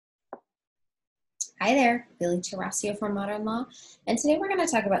Hi there, Billy Terrasio from Modern Law, and today we're going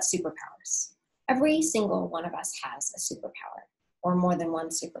to talk about superpowers. Every single one of us has a superpower, or more than one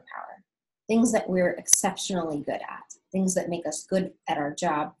superpower. Things that we're exceptionally good at, things that make us good at our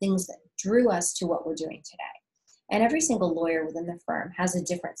job, things that drew us to what we're doing today. And every single lawyer within the firm has a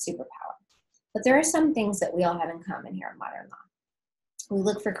different superpower. But there are some things that we all have in common here at Modern Law. We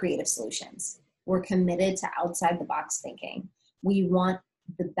look for creative solutions. We're committed to outside the box thinking. We want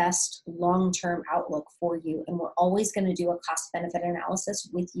the best long-term outlook for you, and we're always going to do a cost-benefit analysis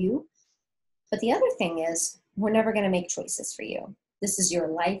with you. But the other thing is, we're never going to make choices for you. This is your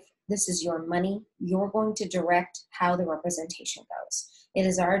life. This is your money. You're going to direct how the representation goes. It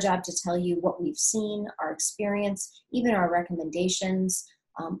is our job to tell you what we've seen, our experience, even our recommendations,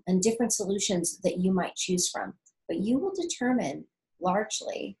 and different solutions that you might choose from. But you will determine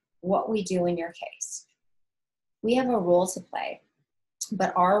largely what we do in your case. We have a role to play,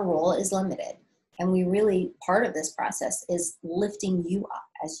 but our role is limited. And we really, part of this process is lifting you up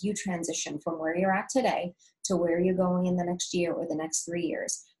as you transition from where you're at today to where you're going in the next year or the next 3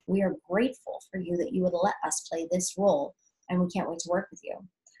 years. We are grateful for you that you would let us play this role, and we can't wait to work with you.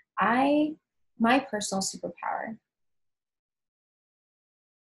 My personal superpower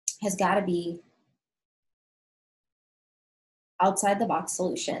has got to be outside the box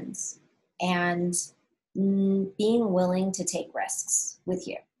solutions and being willing to take risks with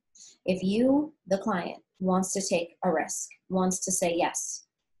you. If you, the client, wants to take a risk, wants to say yes,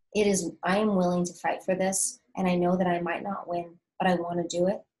 I am willing to fight for this, and I know that I might not win, but I want to do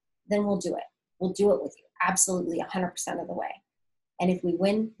it, then we'll do it. We'll do it with you, absolutely 100% of the way. And if we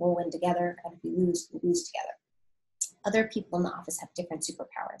win, we'll win together, and if we lose, we'll lose together. Other people in the office have different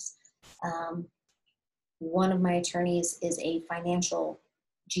superpowers. One of my attorneys is a financial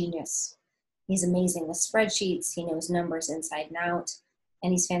genius. He's amazing with spreadsheets. He knows numbers inside and out,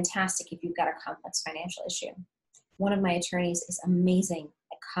 and he's fantastic if you've got a complex financial issue. One of my attorneys is amazing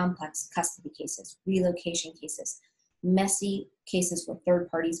at complex custody cases, relocation cases, messy cases where third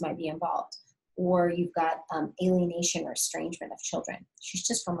parties might be involved, or you've got alienation or estrangement of children. She's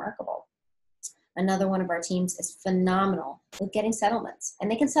just remarkable. Another one of our teams is phenomenal with getting settlements,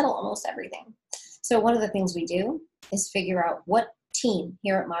 and they can settle almost everything. So one of the things we do is figure out what team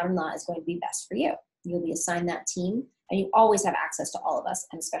here at Modern Law is going to be best for you. You'll be assigned that team, and you always have access to all of us,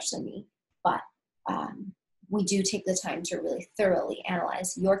 and especially me. But we do take the time to really thoroughly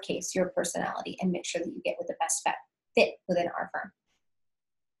analyze your case, your personality, and make sure that you get with the best fit within our firm.